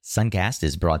Suncast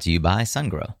is brought to you by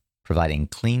SunGrow, providing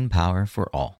clean power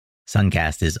for all.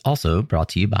 Suncast is also brought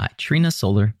to you by Trina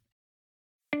Solar.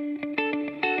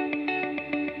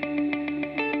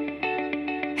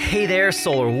 Hey there,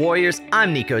 Solar Warriors.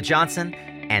 I'm Nico Johnson,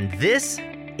 and this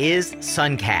is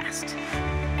Suncast.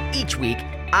 Each week,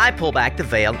 I pull back the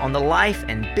veil on the life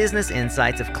and business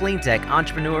insights of clean tech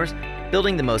entrepreneurs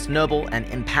building the most noble and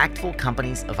impactful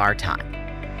companies of our time.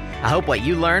 I hope what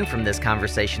you learn from this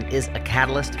conversation is a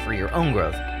catalyst for your own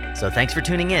growth. So thanks for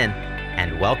tuning in,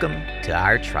 and welcome to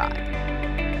our tribe.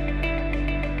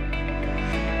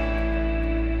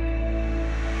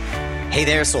 Hey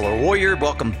there, Solar Warrior.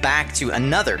 Welcome back to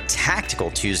another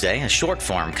Tactical Tuesday, a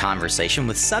short-form conversation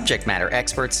with subject matter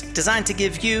experts designed to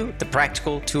give you the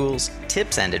practical tools,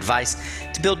 tips, and advice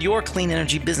to build your clean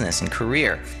energy business and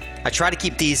career. I try to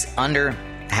keep these under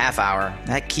a half hour.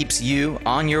 That keeps you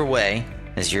on your way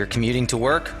as you're commuting to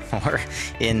work, or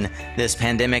in this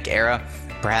pandemic era,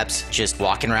 perhaps just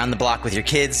walking around the block with your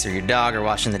kids or your dog, or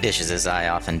washing the dishes, as I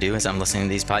often do as I'm listening to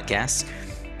these podcasts.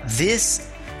 This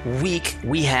week,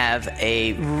 we have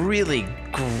a really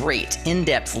great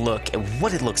in-depth look at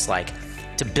what it looks like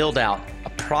to build out a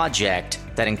project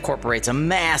that incorporates a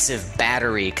massive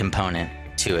battery component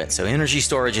to it. So energy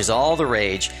storage is all the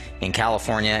rage in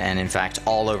California, and in fact,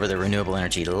 all over the renewable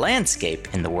energy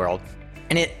landscape in the world.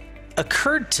 And it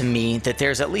occurred to me that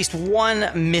there's at least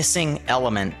one missing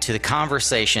element to the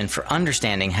conversation for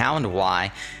understanding how and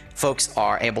why folks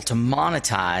are able to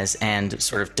monetize and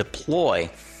sort of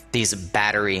deploy these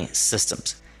battery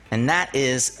systems. And that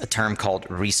is a term called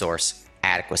resource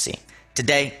adequacy.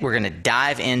 Today, we're going to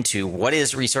dive into what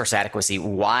is resource adequacy,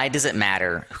 why does it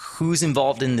matter, who's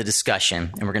involved in the discussion,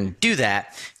 and we're going to do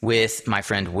that with my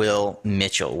friend Will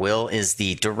Mitchell. Will is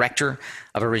the Director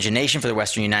of Origination for the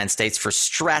Western United States for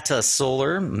Strata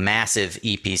Solar, massive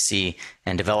EPC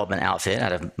and development outfit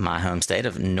out of my home state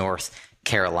of North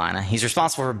Carolina. He's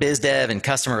responsible for biz dev and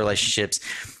customer relationships,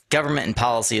 government and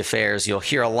policy affairs. You'll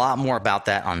hear a lot more about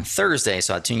that on Thursday,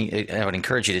 so I would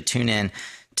encourage you to tune in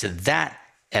to that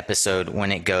episode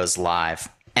when it goes live.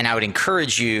 And I would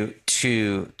encourage you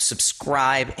to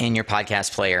subscribe in your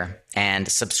podcast player and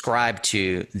subscribe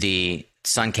to the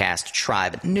Suncast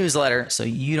Tribe newsletter so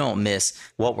you don't miss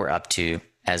what we're up to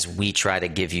as we try to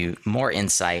give you more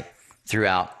insight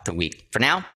throughout the week. For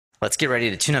now, let's get ready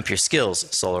to tune up your skills,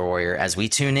 Solar Warrior, as we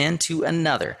tune in to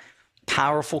another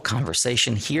powerful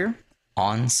conversation here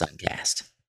on Suncast.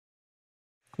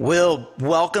 Will,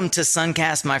 welcome to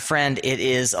Suncast, my friend. It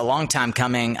is a long time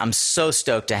coming. I'm so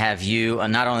stoked to have you,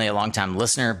 not only a longtime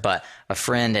listener, but a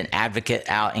friend and advocate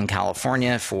out in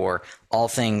California for all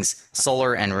things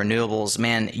solar and renewables.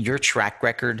 Man, your track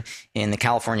record in the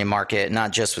California market,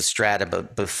 not just with Strata,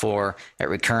 but before at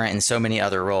Recurrent and so many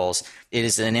other roles, it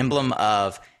is an emblem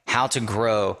of how to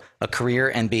grow a career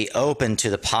and be open to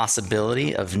the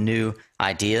possibility of new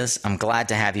ideas. I'm glad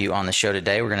to have you on the show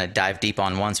today. We're going to dive deep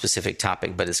on one specific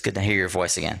topic, but it's good to hear your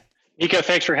voice again. Nico,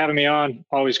 thanks for having me on.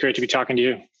 Always great to be talking to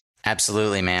you.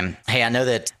 Absolutely, man. Hey, I know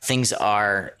that things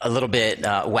are a little bit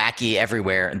wacky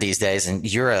everywhere these days, and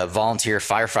you're a volunteer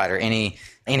firefighter.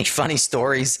 Any funny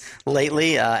stories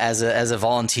lately as a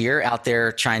volunteer out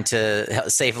there trying to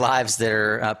save lives that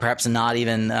are perhaps not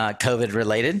even COVID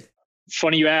related?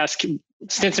 Funny you ask.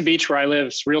 Stinson Beach, where I live,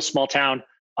 is a real small town.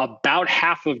 About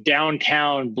half of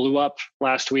downtown blew up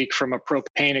last week from a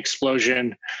propane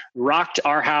explosion. Rocked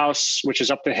our house, which is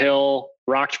up the hill.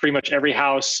 Rocked pretty much every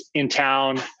house in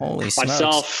town. Holy smokes.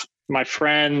 Myself, my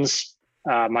friends,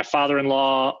 my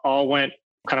father-in-law all went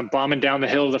kind of bombing down the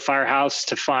hill of the firehouse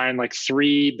to find like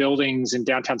 3 buildings in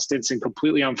downtown Stinson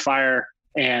completely on fire.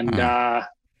 And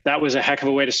that was a heck of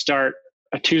a way to start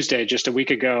a Tuesday just a week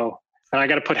ago. And I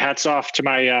got to put hats off to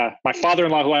my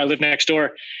father-in-law, who I live next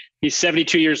door. He's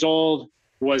 72 years old,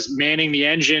 was manning the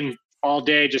engine all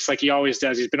day, just like he always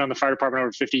does. He's been on the fire department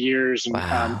over 50 years. And,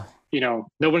 wow.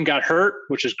 No one got hurt,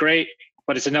 which is great.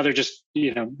 But it's another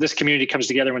this community comes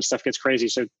together when stuff gets crazy.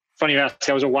 So funny you ask,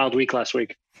 that was a wild week last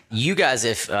week. You guys,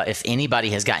 if anybody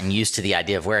has gotten used to the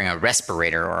idea of wearing a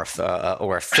respirator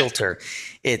or a filter,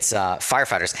 it's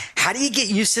firefighters. How do you get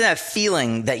used to that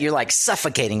feeling that you're like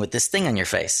suffocating with this thing on your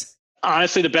face?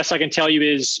 Honestly, the best I can tell you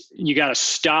is you got to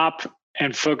stop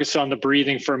and focus on the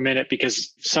breathing for a minute,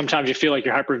 because sometimes you feel like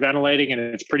you're hyperventilating and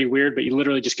it's pretty weird, but you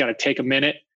literally just got to take a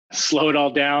minute, slow it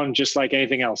all down, just like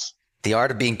anything else. The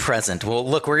art of being present. Well,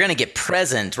 look, we're going to get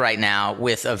present right now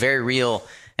with a very real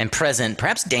and present,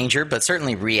 perhaps danger, but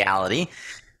certainly reality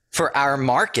for our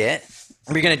market.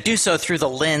 We're going to do so through the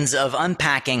lens of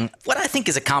unpacking what I think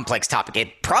is a complex topic.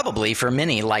 It probably, for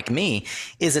many like me,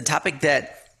 is a topic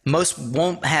that most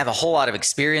won't have a whole lot of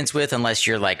experience with unless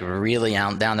you're like really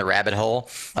down the rabbit hole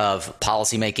of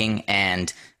policymaking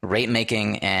and rate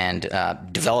making and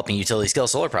developing utility scale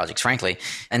solar projects, frankly.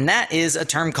 And that is a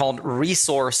term called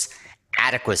resource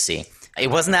adequacy. It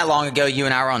wasn't that long ago, you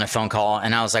and I were on a phone call,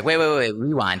 and I was like, wait,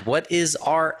 rewind. What is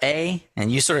RA?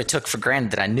 And you sort of took for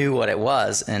granted that I knew what it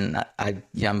was. And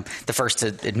I'm the first to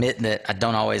admit that I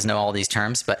don't always know all these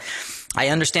terms, but I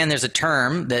understand there's a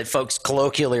term that folks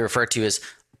colloquially refer to as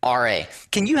RA.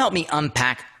 Can you help me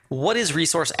unpack what is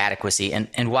resource adequacy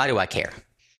and why do I care?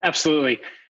 Absolutely.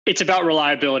 It's about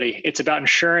reliability. It's about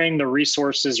ensuring the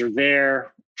resources are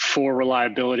there for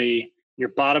reliability, your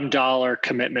bottom dollar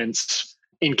commitments.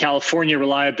 In California,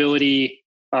 reliability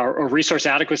or resource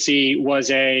adequacy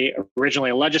was originally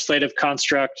a legislative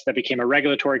construct that became a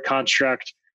regulatory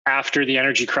construct after the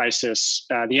energy crisis,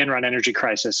 the Enron energy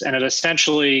crisis. And it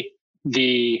essentially,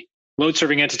 the load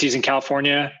serving entities in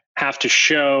California have to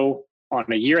show on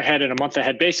a year ahead and a month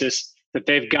ahead basis that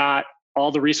they've got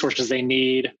all the resources they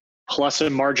need, plus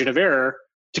a margin of error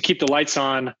to keep the lights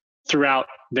on throughout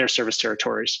their service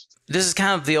territories. This is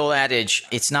kind of the old adage.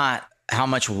 It's not how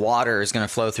much water is going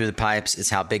to flow through the pipes, it's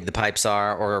how big the pipes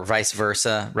are, or vice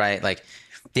versa, right? Like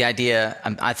the idea,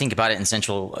 I think about it in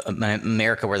Central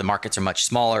America where the markets are much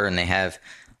smaller and they have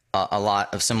a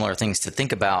lot of similar things to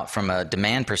think about from a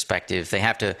demand perspective. They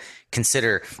have to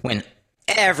consider when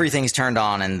everything's turned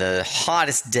on in the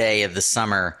hottest day of the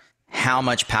summer, how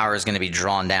much power is going to be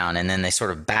drawn down. And then they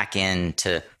sort of back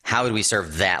into how would we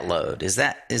serve that load? Is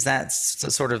that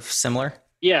sort of similar?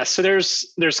 Yeah, so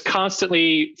there's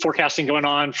constantly forecasting going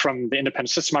on from the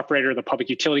independent system operator, the Public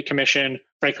Utility Commission,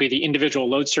 frankly, the individual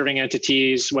load serving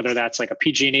entities, whether that's like a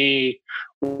PG&E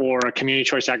or a community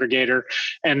choice aggregator.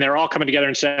 And they're all coming together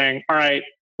and saying, all right,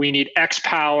 we need X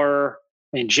power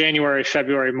in January,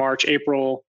 February, March,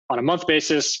 April on a month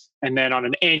basis. And then on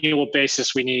an annual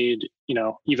basis, we need,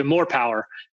 even more power.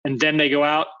 And then they go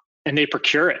out and they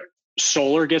procure it.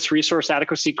 Solar gets resource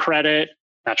adequacy credit.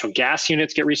 Natural gas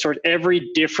units get resource.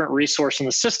 Every different resource in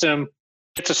the system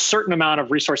gets a certain amount of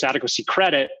resource adequacy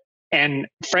credit. And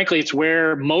frankly, it's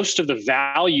where most of the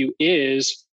value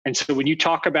is. And so when you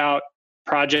talk about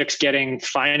projects getting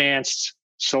financed,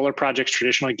 solar projects,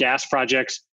 traditionally gas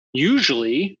projects,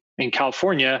 usually in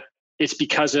California, it's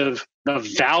because of the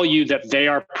value that they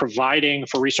are providing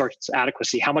for resource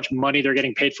adequacy, how much money they're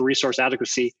getting paid for resource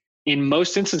adequacy. In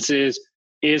most instances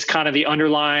is kind of the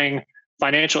underlying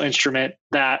financial instrument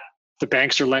that the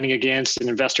banks are lending against and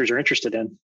investors are interested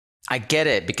in. I get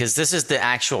it, because this is the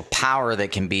actual power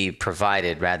that can be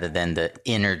provided rather than the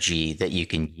energy that you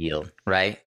can yield,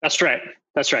 right? That's right.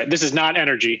 This is not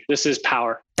energy. This is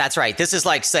power. That's right. This is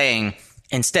like saying,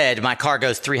 instead, my car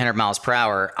goes 300 miles per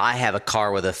hour. I have a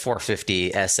car with a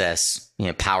 450 SS,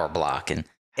 power block, and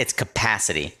its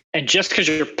capacity. And just because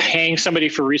you're paying somebody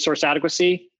for resource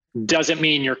adequacy doesn't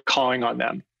mean you're calling on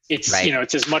them. It's, right.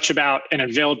 It's as much about an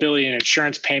availability and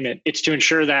insurance payment. It's to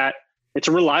ensure that it's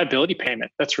a reliability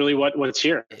payment. That's really what's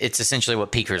here. It's essentially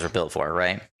what peakers are built for,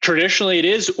 right? Traditionally, it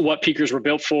is what peakers were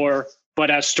built for.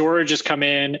 But as storage has come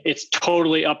in, it's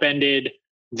totally upended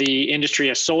the industry.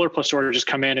 As solar plus storage has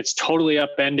come in, it's totally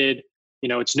upended.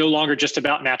 It's no longer just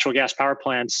about natural gas power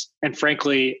plants. And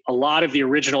frankly, a lot of the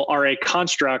original RA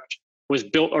construct was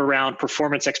built around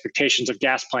performance expectations of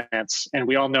gas plants. And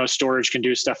we all know storage can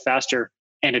do stuff faster.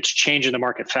 And it's changing the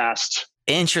market fast.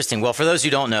 Interesting. Well, for those who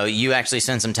don't know, you actually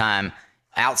spend some time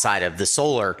outside of the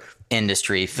solar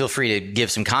industry. Feel free to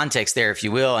give some context there, if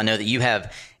you will. I know that you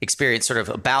have experience sort of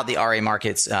about the RA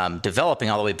markets developing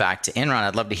all the way back to Enron.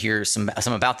 I'd love to hear some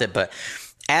about that. But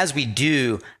as we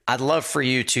do, I'd love for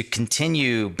you to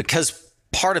continue, because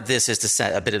part of this is to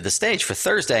set a bit of the stage for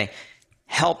Thursday,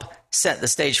 help set the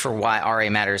stage for why RA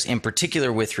matters, in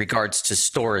particular with regards to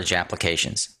storage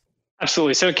applications.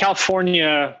 Absolutely. So in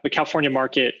California, the California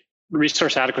market,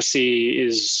 resource adequacy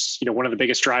is, one of the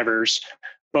biggest drivers,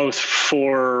 both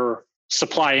for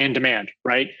supply and demand,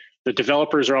 right? The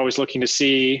developers are always looking to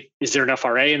see, is there enough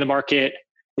RA in the market?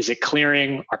 Is it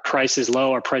clearing? Are prices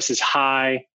low? Are prices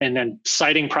high? And then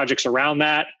siting projects around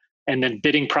that, and then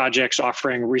bidding projects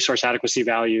offering resource adequacy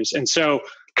values. And so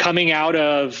coming out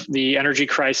of the energy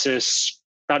crisis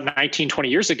about 19, 20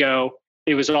 years ago,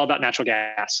 it was all about natural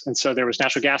gas. And so there was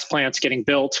natural gas plants getting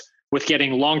built with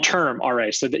getting long-term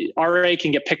RA. So the RA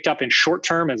can get picked up in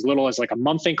short-term, as little as like a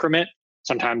month increment,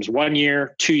 sometimes 1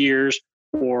 year, 2 years,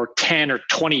 or 10 or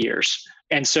 20 years.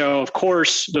 And so, of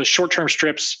course, those short-term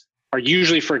strips are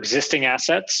usually for existing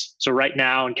assets. So right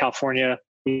now in California,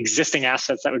 the existing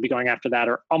assets that would be going after that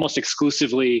are almost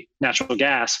exclusively natural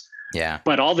gas. Yeah.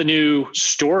 But all the new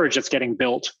storage that's getting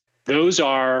built, those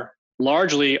are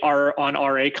largely are on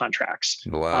RA contracts.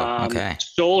 Wow. Okay.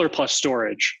 Solar plus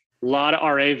storage, a lot of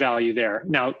RA value there.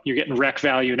 Now you're getting rec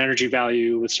value and energy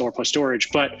value with solar plus storage,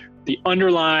 but the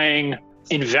underlying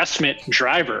investment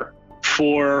driver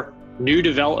for new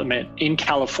development in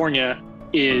California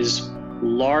is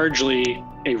largely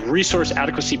a resource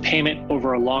adequacy payment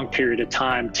over a long period of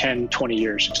time, 10, 20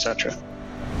 years, etc.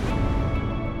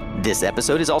 This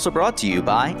episode is also brought to you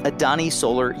by Adani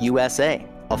Solar USA,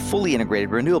 a fully integrated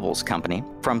renewables company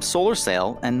from solar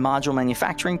cell and module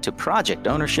manufacturing to project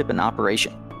ownership and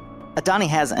operation. Adani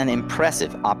has an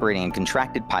impressive operating and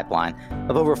contracted pipeline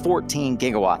of over 14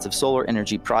 gigawatts of solar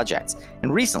energy projects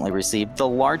and recently received the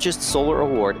largest solar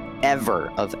award ever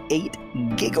of 8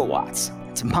 gigawatts.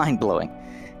 It's mind-blowing.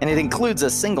 And it includes a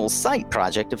single site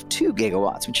project of 2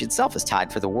 gigawatts, which itself is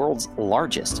tied for the world's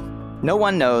largest. No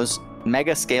one knows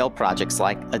mega-scale projects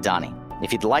like Adani.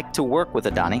 If you'd like to work with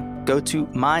Adani, go to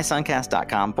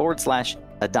mysuncast.com/Adani,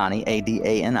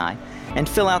 ADANI, and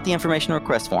fill out the information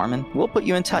request form, and we'll put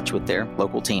you in touch with their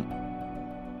local team.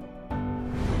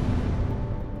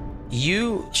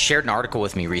 You shared an article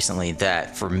with me recently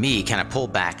that, for me, kind of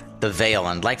pulled back the veil,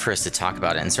 and I'd like for us to talk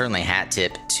about it. And certainly hat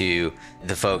tip to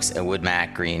the folks at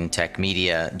Woodmac Green Tech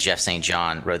Media. Jeff St.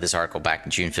 John wrote this article back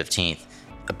June 15th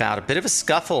about a bit of a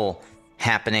scuffle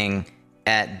happening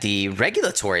at the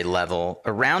regulatory level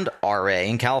around RA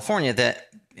in California that,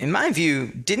 in my view,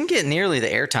 didn't get nearly the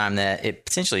airtime that it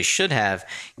potentially should have,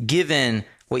 given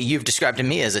what you've described to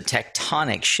me as a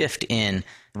tectonic shift in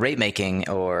rate making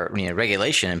or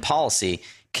regulation and policy.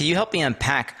 Can you help me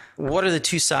unpack what are the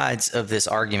two sides of this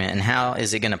argument and how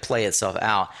is it going to play itself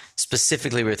out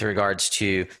specifically with regards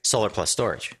to solar plus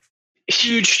storage?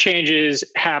 Huge changes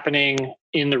happening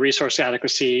in the resource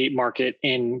adequacy market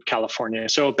in California.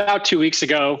 So about 2 weeks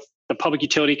ago, the Public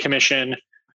Utility Commission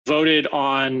voted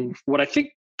on what I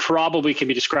think probably can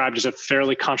be described as a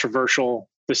fairly controversial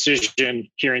decision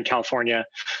here in California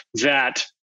that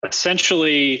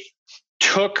essentially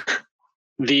took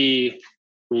the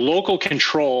local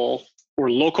control or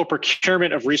local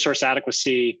procurement of resource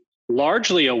adequacy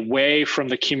largely away from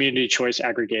the community choice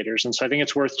aggregators. And so I think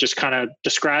it's worth just kind of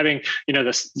describing,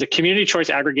 the community choice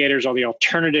aggregators are the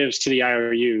alternatives to the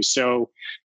IOUs. So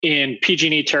in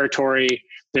PG&E territory,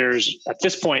 there's at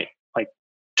this point like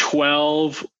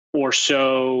 12 or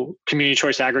so community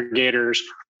choice aggregators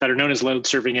that are known as load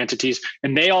serving entities,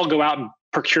 and they all go out and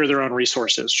procure their own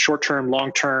resources, short-term,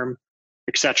 long-term,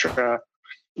 et cetera.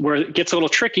 Where it gets a little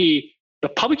tricky, the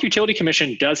Public Utility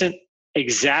Commission doesn't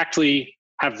exactly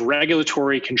have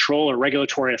regulatory control or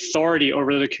regulatory authority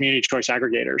over the community choice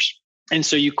aggregators. And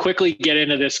so you quickly get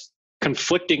into this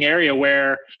conflicting area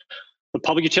where the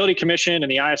Public Utility Commission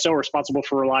and the ISO are responsible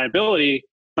for reliability,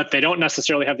 but they don't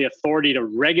necessarily have the authority to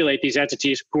regulate these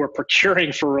entities who are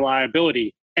procuring for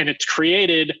reliability. And it's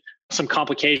created some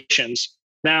complications.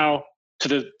 Now, to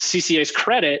the CCA's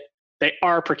credit, they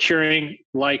are procuring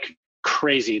like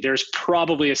crazy. There's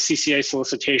probably a CCA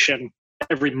solicitation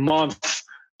every month,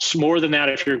 more than that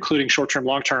if you're including short-term,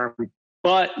 long-term.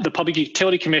 But the Public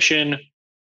Utility Commission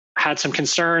had some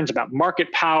concerns about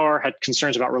market power, had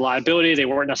concerns about reliability. They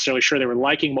weren't necessarily sure they were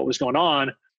liking what was going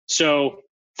on. So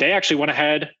they actually went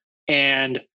ahead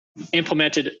and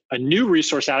implemented a new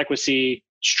resource adequacy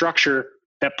structure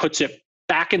that puts it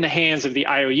back in the hands of the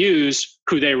IOUs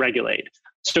who they regulate.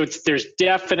 So there's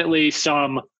definitely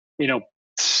some,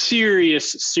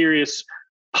 serious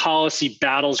policy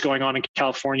battles going on in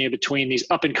California between these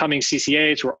up and coming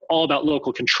CCAs who are all about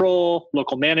local control,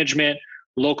 local management,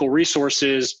 local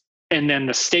resources, and then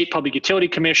the State Public Utility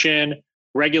Commission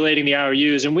regulating the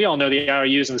IOUs. And we all know the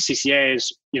IOUs and the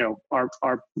CCAs,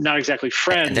 are not exactly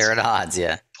friends. They're at odds,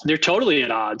 yeah. They're totally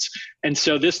at odds. And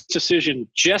so this decision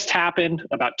just happened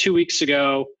about 2 weeks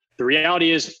ago. The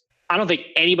reality is, I don't think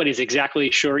anybody's exactly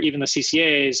sure, even the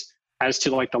CCAs, as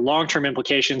to like the long-term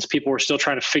implications. People are still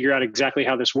trying to figure out exactly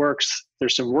how this works.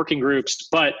 There's some working groups,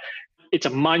 but it's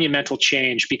a monumental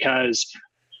change because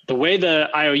the way the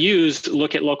IOUs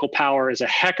look at local power is a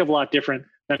heck of a lot different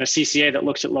than a CCA that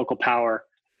looks at local power.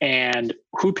 And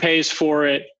who pays for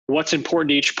it, what's important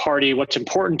to each party, what's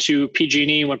important to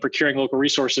PG&E when procuring local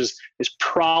resources is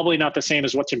probably not the same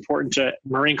as what's important to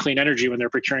Marine Clean Energy when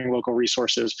they're procuring local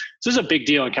resources. So this is a big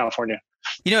deal in California.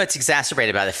 It's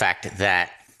exacerbated by the fact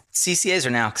that CCAs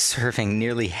are now serving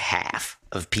nearly half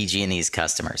of PG&E's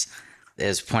customers.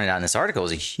 As pointed out in this article,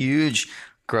 is a huge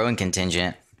growing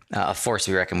contingent, a force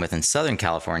to be reckoned with in Southern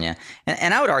California.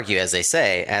 And I would argue, as they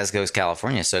say, as goes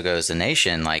California, so goes the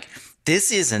nation. Like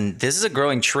this is a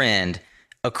growing trend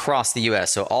across the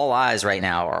U.S. So all eyes right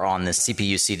now are on this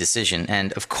CPUC decision.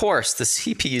 And of course, the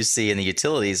CPUC and the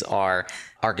utilities are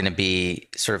are going to be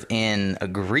sort of in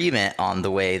agreement on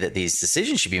the way that these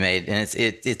decisions should be made. And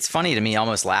it's funny to me,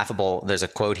 almost laughable. There's a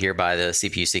quote here by the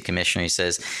CPUC commissioner. He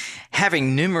says,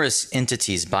 having numerous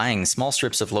entities buying small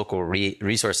strips of local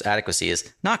resource adequacy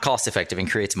is not cost effective and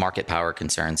creates market power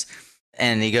concerns.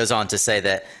 And he goes on to say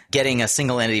that getting a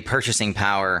single entity purchasing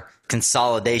power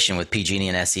consolidation with PG&E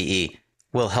and SCE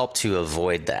will help to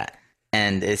avoid that.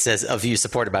 And it says a view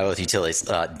supported by both utilities.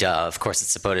 Of course,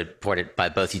 it's supported by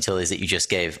both utilities that you just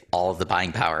gave all of the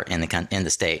buying power in the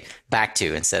state back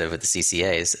to instead of with the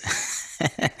CCAs.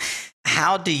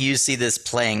 How do you see this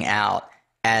playing out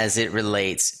as it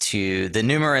relates to the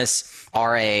numerous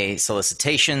RA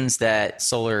solicitations that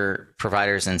solar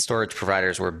providers and storage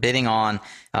providers were bidding on?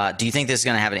 Do you think this is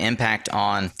going to have an impact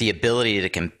on the ability to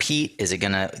compete? Are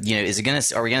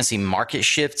we going to see market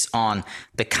shifts on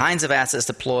the kinds of assets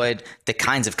deployed, the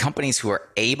kinds of companies who are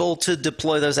able to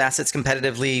deploy those assets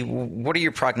competitively? What are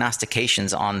your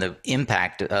prognostications on the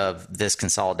impact of this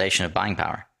consolidation of buying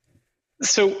power?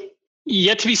 So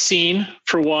yet to be seen.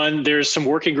 For one, there's some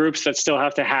working groups that still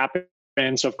have to happen.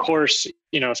 And so, of course,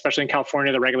 especially in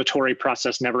California, the regulatory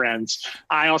process never ends.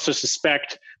 I also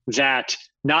suspect that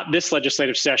not this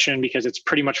legislative session, because it's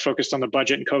pretty much focused on the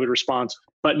budget and COVID response,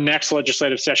 but next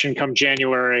legislative session come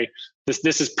January,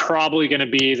 this is probably going to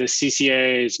be the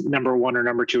CCA's number one or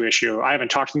number two issue. I haven't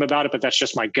talked to them about it, but that's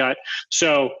just my gut.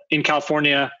 So in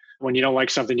California, when you don't like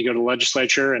something, you go to the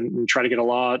legislature and try to get a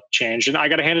law changed. And I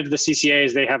got to hand it to the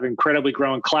CCAs. They have incredibly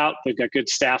growing clout. They've got good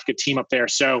staff, good team up there.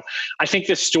 So I think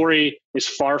this story is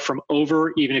far from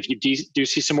over, even if you do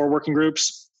see some more working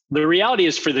groups. The reality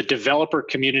is for the developer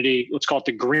community, let's call it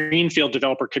the greenfield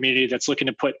developer community that's looking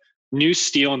to put new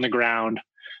steel in the ground,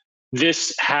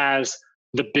 this has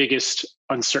the biggest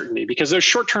uncertainty because those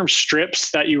short-term strips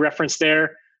that you referenced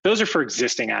there, those are for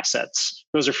existing assets.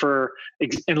 Those are for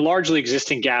and largely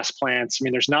existing gas plants. I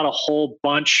mean, there's not a whole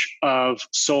bunch of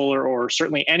solar or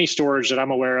certainly any storage that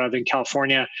I'm aware of in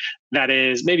California that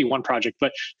is maybe one project,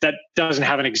 but that doesn't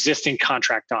have an existing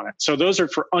contract on it. So those are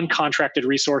for uncontracted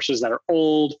resources that are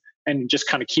old and just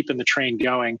kind of keeping the train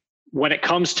going. When it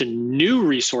comes to new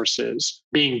resources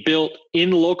being built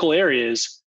in local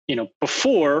areas,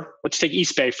 before, let's take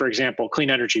East Bay, for example,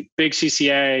 clean energy, big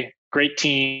CCA, great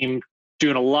team,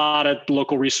 doing a lot of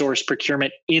local resource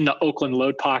procurement in the Oakland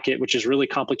load pocket, which is really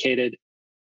complicated.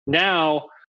 Now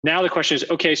the question is,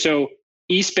 okay, so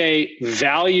East Bay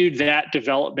valued that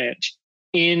development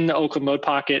in the Oakland load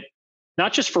pocket,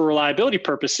 not just for reliability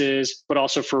purposes, but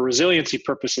also for resiliency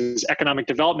purposes, economic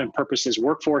development purposes,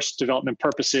 workforce development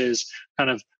purposes, kind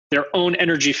of their own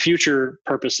energy future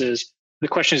purposes. The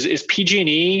question is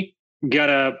PG&E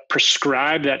gonna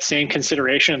prescribe that same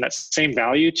consideration and that same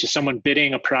value to someone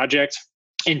bidding a project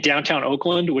in downtown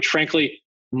Oakland, which frankly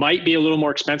might be a little more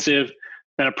expensive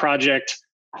than a project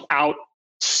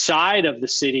outside of the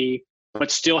city,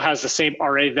 but still has the same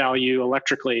RA value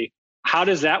electrically? How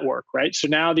does that work, right? So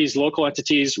now these local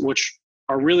entities, which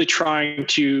are really trying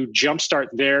to jumpstart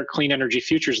their clean energy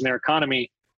futures in their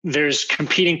economy, there's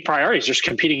competing priorities, there's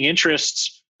competing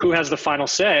interests. Who has the final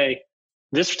say?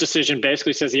 This decision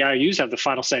basically says the IOUs have the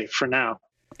final say for now.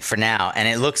 And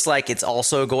it looks like it's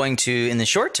also going to, in the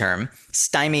short term,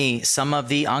 stymie some of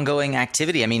the ongoing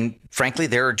activity. I mean, frankly,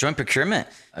 there are joint procurement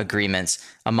agreements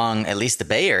among at least the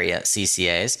Bay Area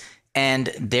CCAs.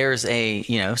 And there's a,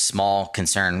 small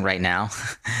concern right now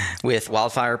with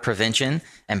wildfire prevention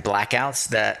and blackouts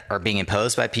that are being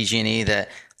imposed by PG&E that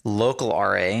local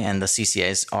RA and the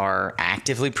CCAs are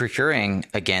actively procuring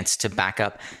against to back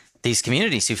up these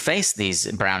communities who face these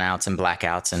brownouts and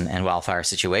blackouts and wildfire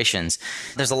situations.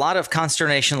 There's a lot of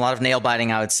consternation, a lot of nail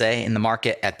biting, I would say, in the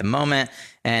market at the moment,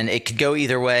 and it could go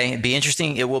either way.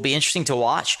 It will be interesting to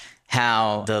watch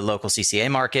how the local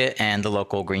CCA market and the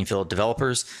local greenfield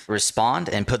developers respond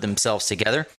and put themselves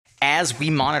together. As we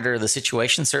monitor the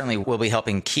situation, certainly we'll be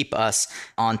helping keep us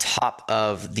on top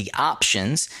of the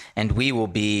options, and we will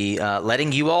be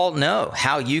letting you all know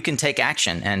how you can take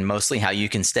action and mostly how you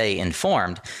can stay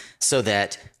informed so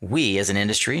that we as an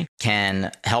industry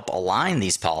can help align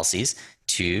these policies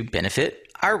to benefit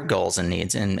our goals and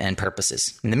needs and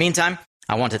purposes. In the meantime,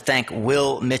 I want to thank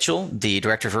Will Mitchell, the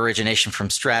Director of Origination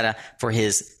from Strata, for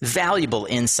his valuable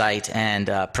insight and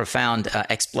profound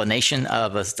explanation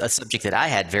of a subject that I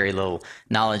had very little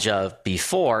knowledge of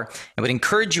before. I would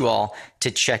encourage you all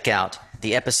to check out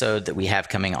the episode that we have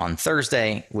coming on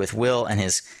Thursday with Will and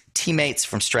his teammates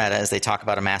from Strata as they talk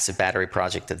about a massive battery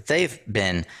project that they've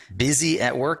been busy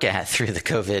at work at through the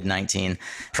COVID-19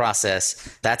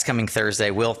 process. That's coming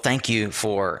Thursday. Will, thank you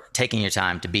for taking your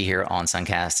time to be here on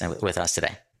Suncast and with us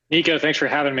today. Nico, thanks for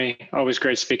having me. Always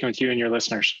great speaking with you and your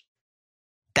listeners.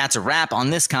 That's a wrap on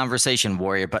this conversation,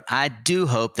 Warrior, but I do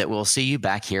hope that we'll see you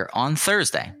back here on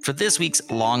Thursday for this week's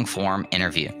long-form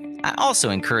interview. I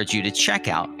also encourage you to check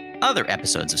out other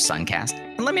episodes of Suncast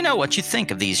and let me know what you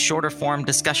think of these shorter-form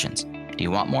discussions. Do you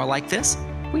want more like this?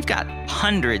 We've got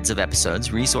hundreds of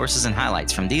episodes, resources, and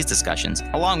highlights from these discussions,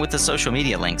 along with the social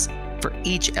media links for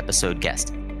each episode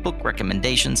guest, book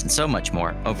recommendations, and so much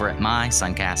more over at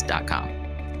mysuncast.com.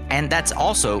 And that's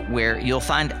also where you'll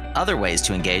find other ways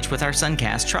to engage with our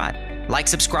Suncast tribe, like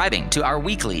subscribing to our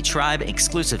weekly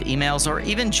tribe-exclusive emails or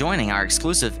even joining our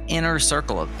exclusive inner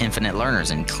circle of infinite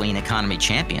learners and clean economy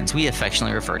champions we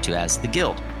affectionately refer to as the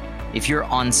Guild. If you're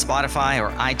on Spotify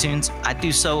or iTunes, I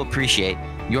do so appreciate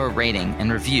your rating and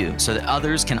review so that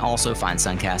others can also find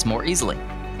Suncast more easily.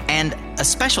 And a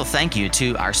special thank you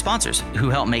to our sponsors who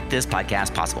help make this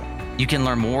podcast possible. You can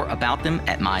learn more about them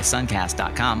at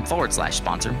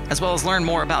mysuncast.com/sponsor, as well as learn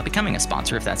more about becoming a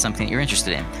sponsor if that's something that you're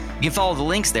interested in. You can follow the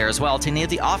links there as well to any of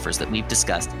the offers that we've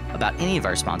discussed about any of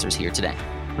our sponsors here today.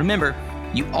 Remember,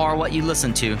 you are what you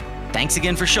listen to. Thanks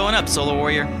again for showing up, Solar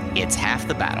Warrior. It's half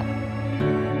the battle.